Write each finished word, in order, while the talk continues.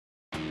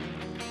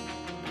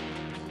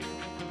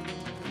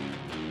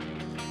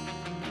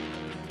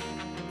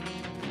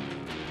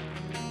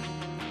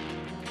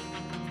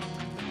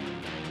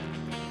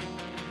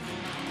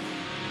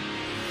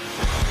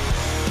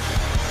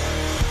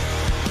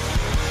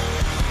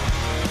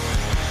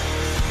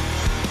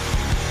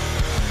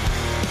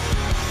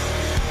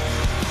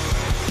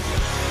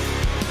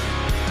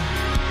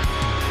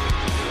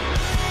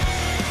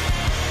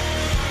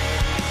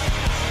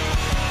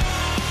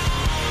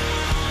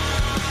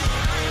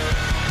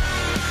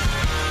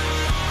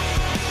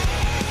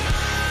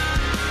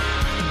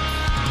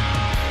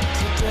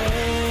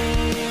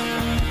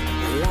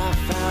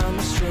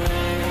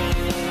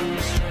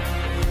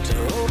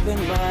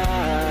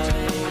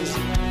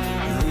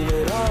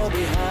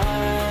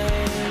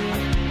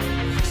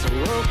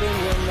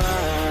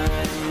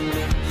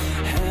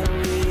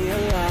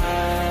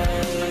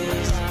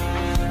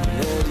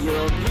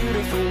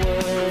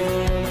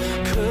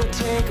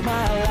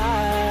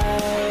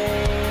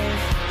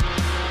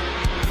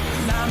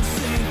I'm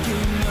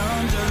sinking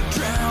under,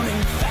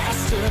 drowning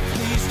faster.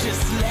 Please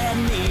just let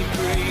me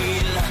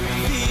breathe.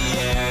 The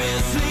air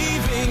is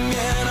leaving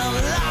and I'm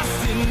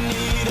lost in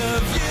need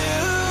of you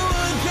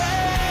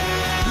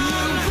again. You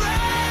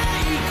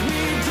break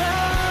me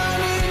down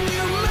and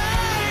you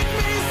make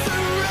me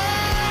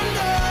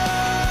surrender.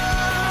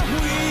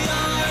 We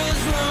are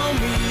as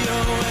Romeo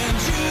and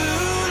Juliet.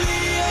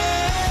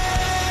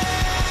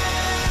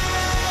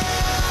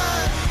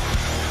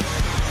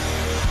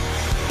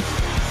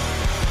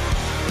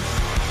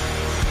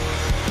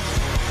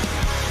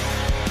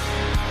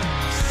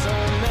 So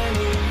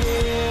many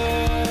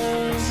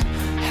years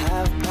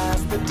have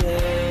passed the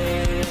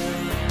day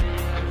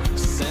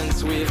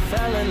since we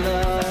fell in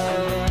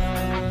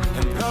love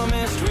and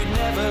promised we'd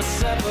never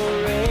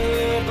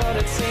separate. But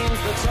it seems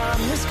the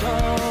time has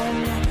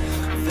come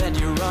that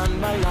you run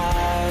my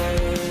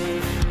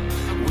life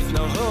with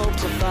no hope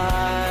to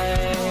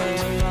fight,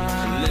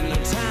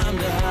 little time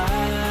to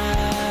hide.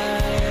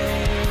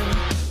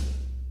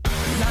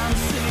 I'm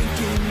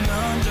sinking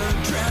under,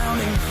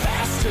 drowning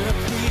faster.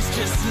 Please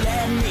just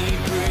let me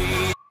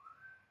breathe.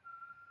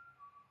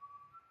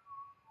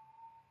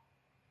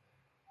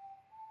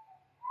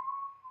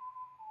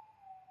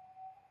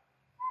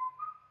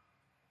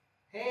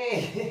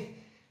 Hey,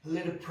 a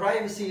little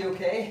privacy,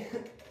 okay?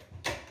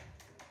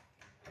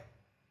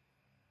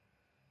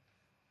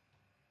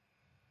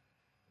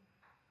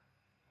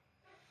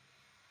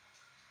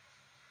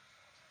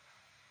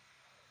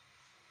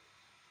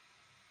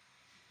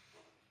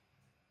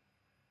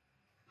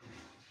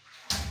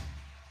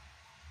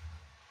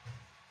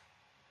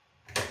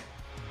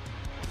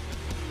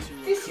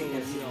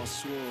 We all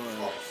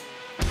swore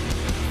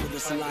for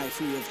this life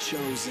we have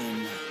chosen.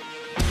 We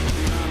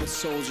are the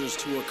soldiers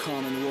to a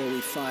common war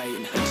we fight,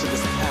 and to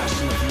this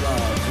passion of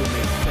love we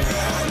may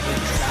fail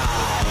and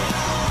die.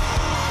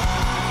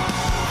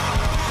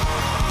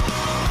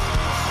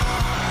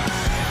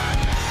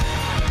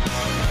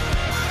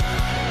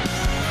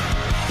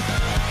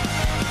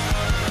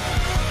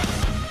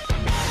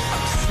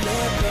 I'm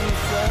slipping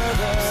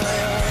further,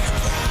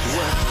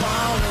 we're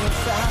falling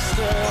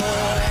faster.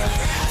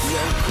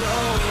 You're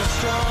growing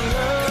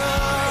stronger.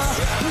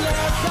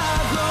 Less I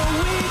grow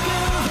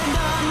weaker, and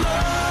I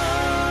know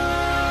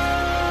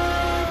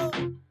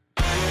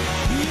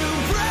you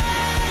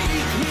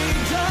break me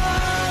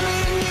down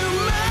and you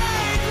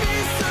make me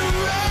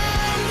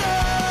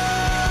surrender.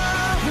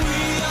 We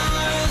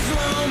are as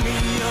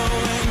Romeo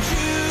and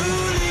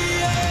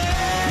Juliet.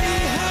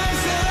 Behind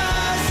said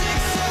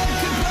Isaac said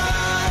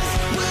goodbyes.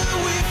 Will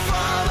we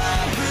fall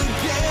back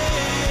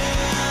again?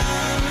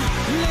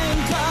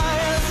 Link eye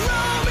as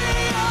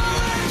Romeo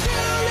and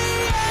Juliet.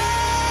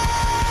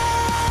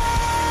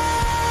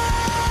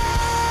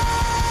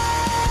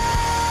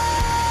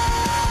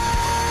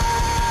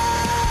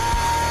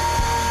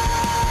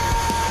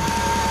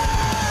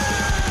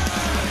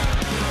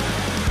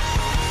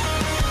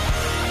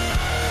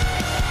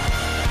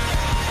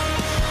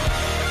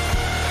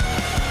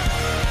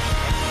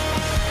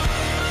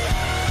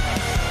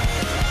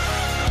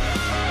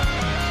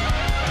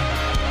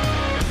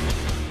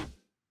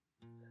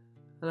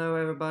 Hello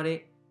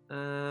everybody,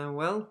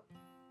 well,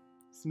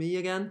 it's me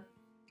again,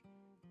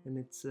 and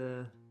it's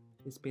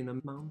been a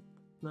month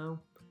now,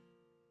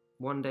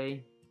 one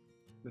day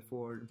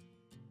before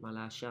my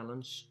last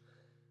challenge.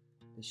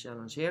 This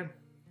challenge here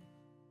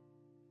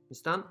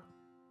is done,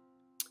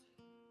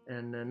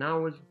 and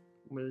now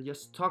we'll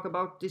just talk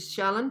about this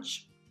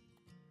challenge.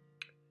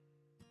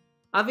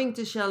 I think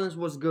this challenge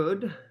was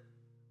good,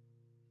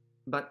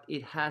 but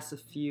it has a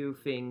few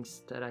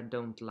things that I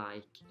don't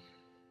like.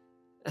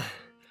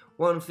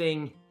 One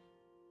thing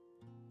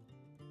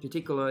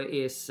particular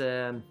is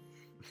the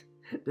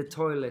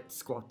toilet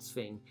squats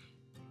thing.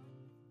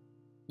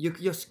 You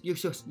just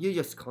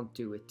can't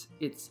do it.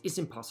 It's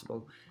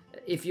impossible.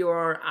 If you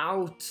are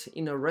out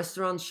in a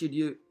restaurant,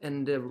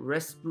 and the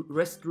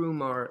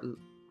restroom are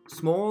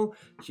small,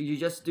 should you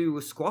just do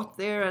a squat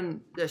there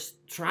and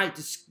just try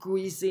to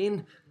squeeze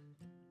in?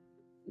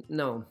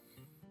 No,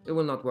 it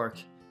will not work.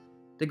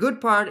 The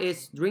good part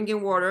is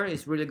drinking water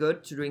is really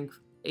good, to drink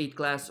 8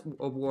 glasses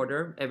of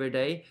water every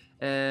day.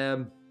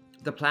 The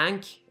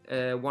plank,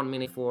 1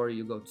 minute before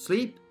you go to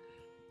sleep,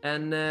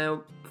 and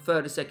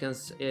 30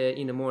 seconds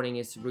in the morning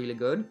is really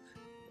good.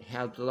 It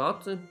helped a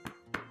lot,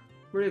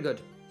 really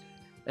good.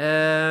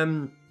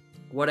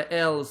 What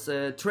else?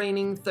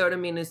 Training 30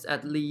 minutes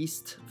at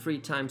least 3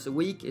 times a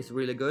week is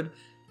really good.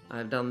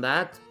 I've done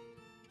that,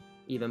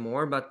 even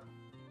more, but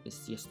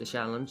it's just a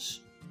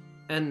challenge.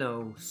 And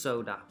no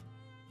soda.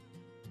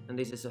 And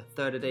this is a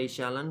 30-day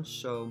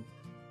challenge, so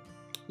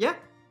yeah,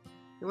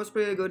 it was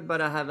pretty good, but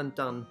I haven't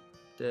done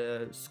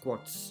the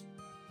squats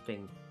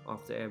thing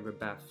after every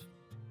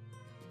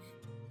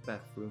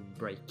bathroom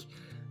break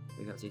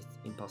because it's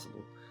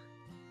impossible.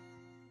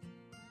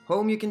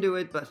 Home you can do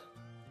it, but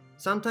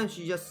sometimes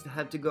you just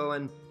have to go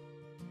and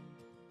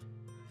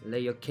lay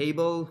your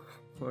cable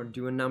or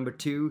do a number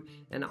 2,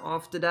 and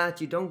after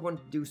that you don't want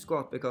to do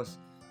squat because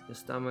your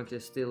stomach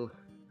is still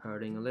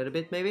hurting a little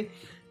bit maybe.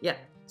 Yeah,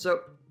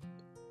 so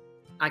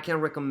I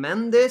can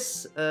recommend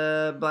this,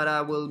 but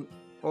I will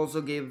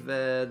also give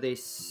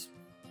this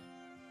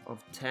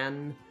of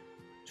 10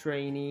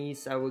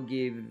 trainees. I will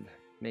give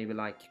maybe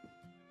like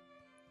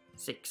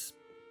 6.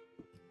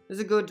 It's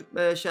a good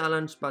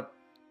challenge, but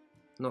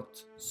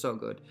not so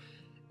good.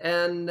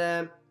 And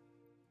I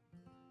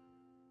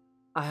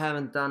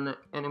haven't done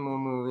any more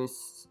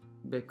movies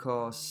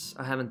because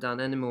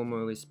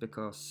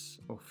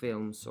of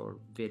films or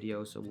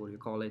videos, or what do you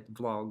call it,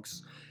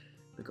 vlogs,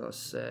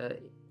 because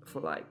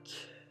for like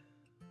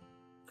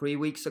 3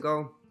 weeks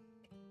ago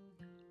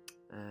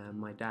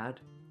my dad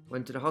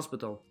went to the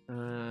hospital.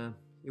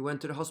 He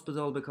went to the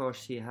hospital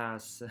because he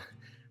has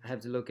I have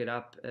to look it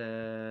up,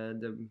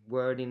 the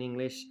word in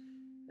English.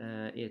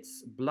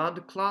 It's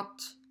blood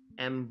clot,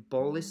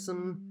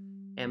 embolism,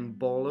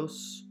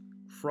 embolus,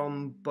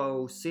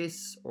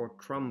 thrombosis, or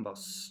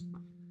thrombus,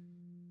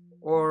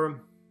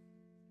 or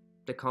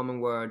the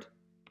common word,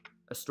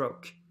 a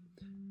stroke.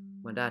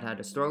 My dad had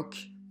a stroke,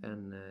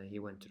 and he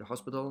went to the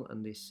hospital,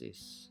 and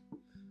it's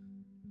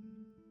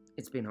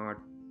been hard.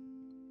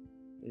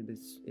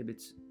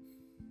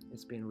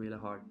 It's been really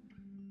hard.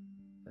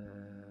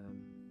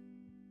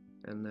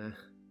 And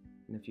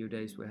in a few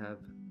days we have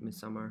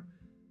midsummer,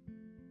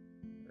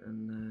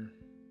 and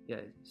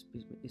yeah,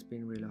 it's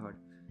been really hard.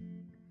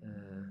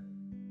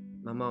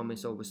 My mom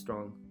is always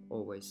strong,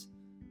 always,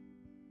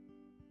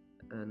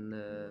 and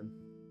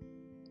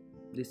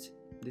this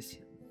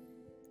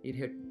it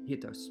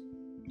hit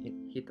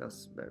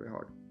us very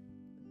hard.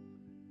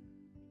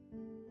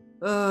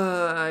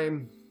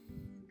 I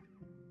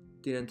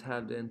didn't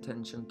have the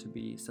intention to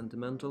be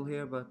sentimental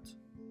here, but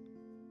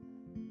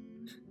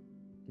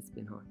it's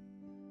been hard.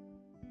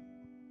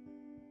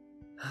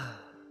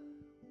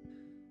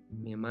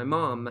 Me and my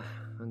mom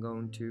are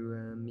going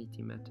to meet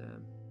him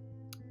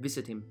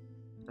visit him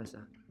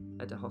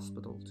at the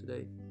hospital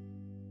today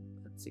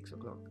at 6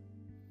 o'clock.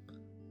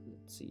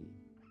 Let's see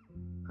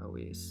how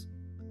he is.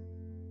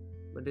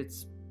 But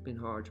it's been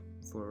hard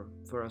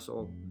for us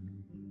all.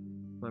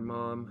 My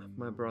mom,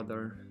 my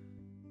brother,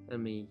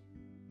 and me.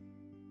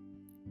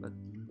 But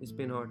it's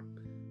been hard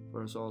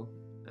for us all,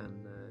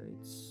 and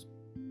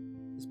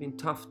it's been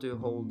tough to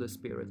hold the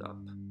spirit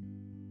up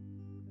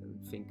and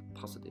think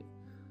positive.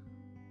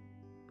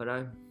 But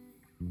I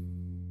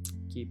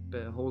keep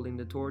holding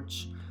the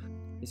torch.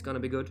 It's gonna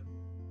be good.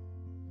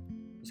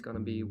 It's gonna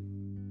be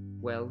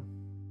well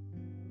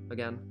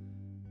again,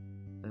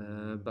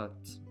 but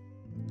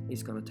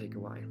it's gonna take a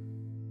while.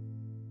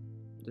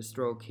 The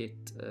stroke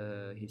hit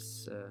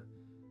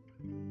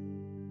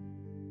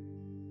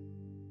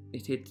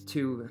it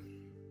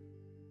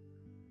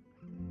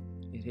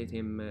hit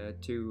him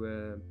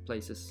two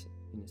places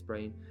in his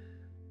brain.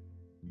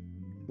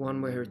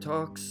 One where he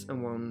talks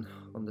and one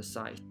on the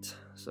site,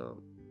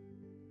 so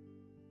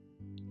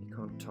he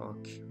can't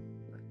talk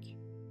like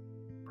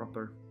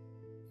proper,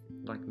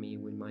 like me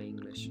with my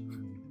English.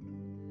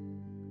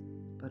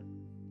 But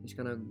he's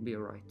gonna be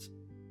alright.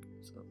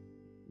 So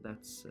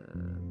that's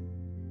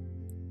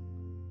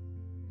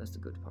the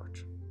good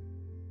part.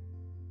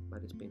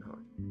 But it's been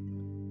hard.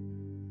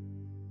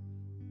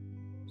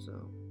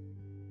 So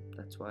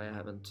that's why I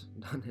haven't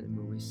done any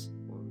movies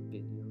or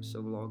videos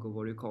or vlog or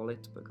what do you call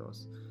it,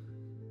 because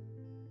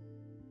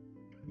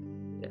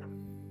yeah,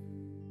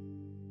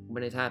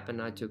 when it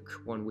happened I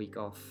took 1 week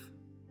off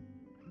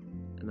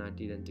and I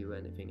didn't do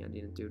anything. I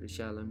didn't do the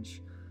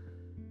challenge.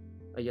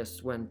 I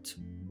just went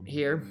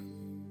here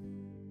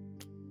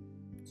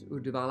to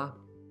Uddevalla,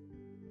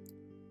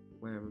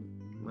 where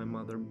my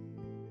mother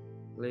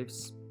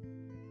lives,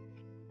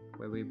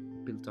 where we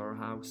built our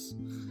house,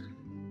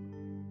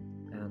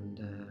 and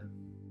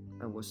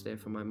I was there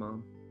for my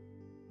mom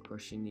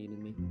because she needed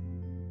me.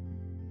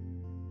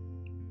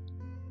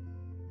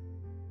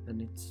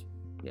 And it's,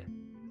 yeah,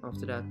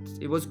 after that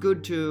it was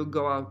good to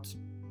go out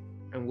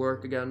and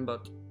work again,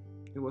 but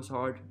it was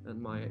hard and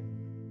my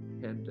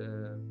head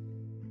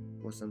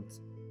wasn't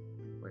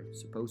where it's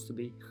supposed to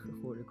be.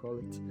 What do you call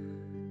it?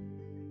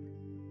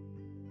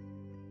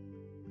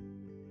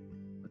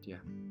 But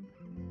yeah.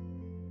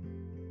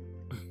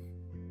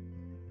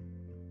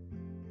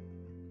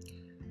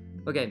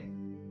 Okay,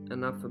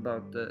 enough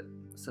about the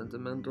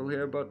sentimental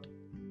here, but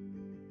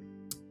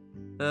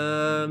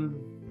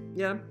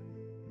yeah,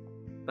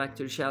 back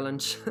to the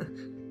challenge.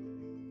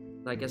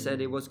 Like I said,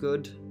 it was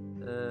good,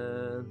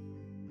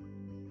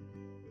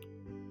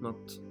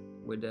 not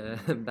with a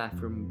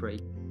bathroom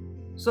break.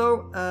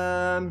 So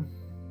I'm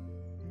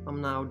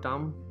now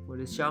done with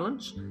this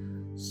challenge,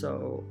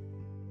 so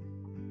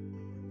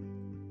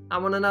I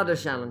want another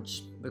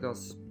challenge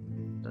because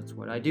that's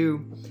what I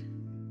do,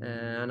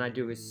 and I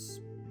do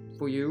this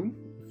for you.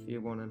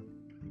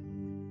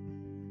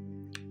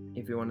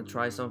 If you wanna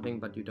try something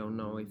but you don't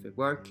know if it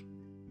works,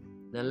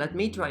 then let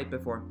me try it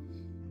before,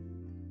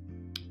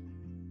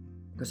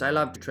 because I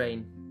love to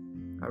train.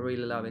 I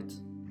really love it.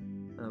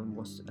 I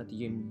was at the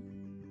gym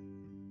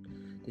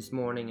this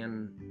morning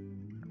and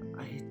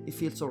it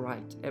feels so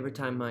right. Every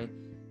time I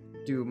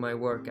do my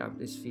workout,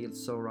 this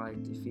feels so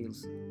right.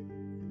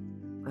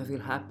 I feel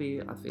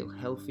happy, I feel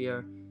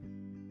healthier,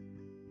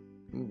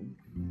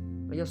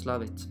 I just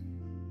love it.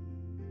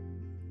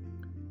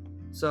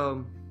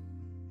 So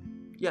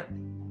yeah,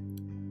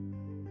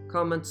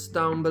 comments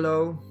down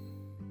below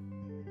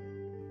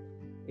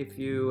if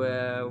you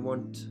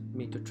want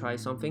me to try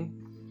something,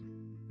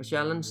 a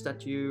challenge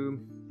that you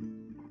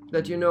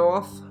know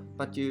of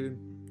but you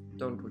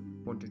don't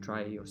want to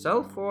try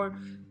yourself, or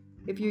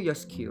if you're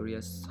just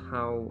curious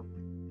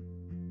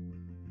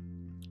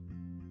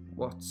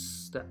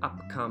what's the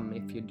outcome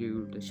if you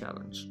do the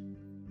challenge.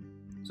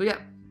 So yeah,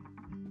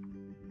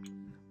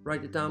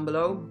 write it down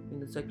below in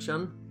the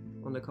section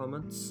on the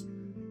comments.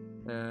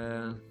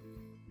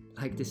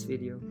 Like this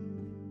video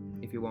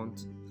if you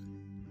want,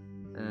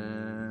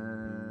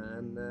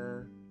 and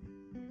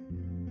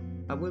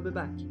I will be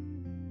back.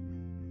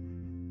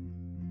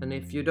 And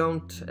if you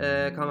don't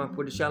come up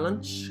with a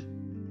challenge,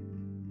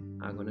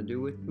 I'm gonna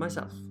do it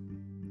myself,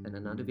 and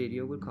another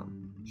video will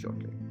come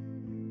shortly.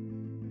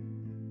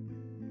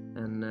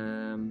 And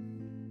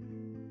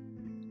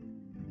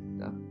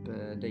the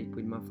update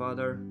with my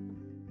father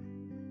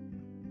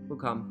will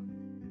come,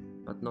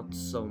 but not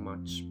so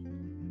much.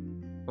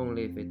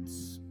 Only if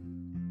it's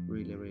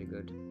really, really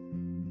good.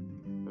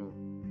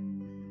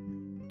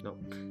 No,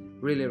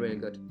 really, really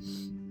good.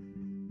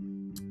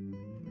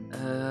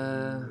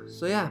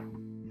 So yeah,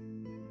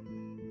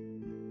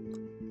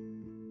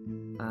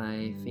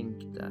 I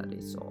think that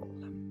is all.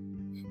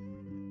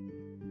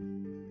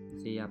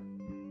 See ya.